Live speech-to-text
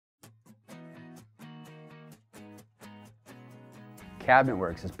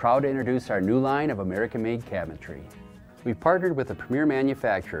Cabinetworks is proud to introduce our new line of American-made cabinetry. We've partnered with a premier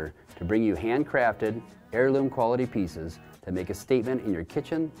manufacturer to bring you handcrafted, heirloom quality pieces that make a statement in your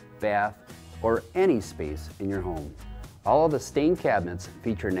kitchen, bath, or any space in your home. All of the stained cabinets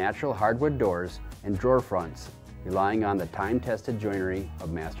feature natural hardwood doors and drawer fronts, relying on the time-tested joinery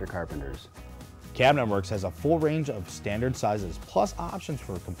of master carpenters. Cabinetworks has a full range of standard sizes, plus options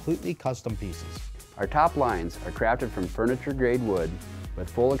for completely custom pieces. Our top lines are crafted from furniture-grade wood with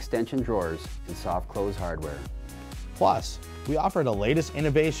full extension drawers and soft close hardware. Plus, we offer the latest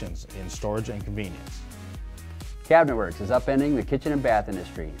innovations in storage and convenience. Cabinetworks is upending the kitchen and bath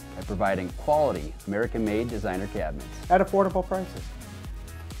industry by providing quality American-made designer cabinets at affordable prices.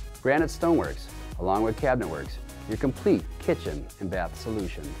 Granite Stoneworks, along with Cabinetworks, your complete kitchen and bath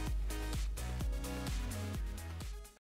solution.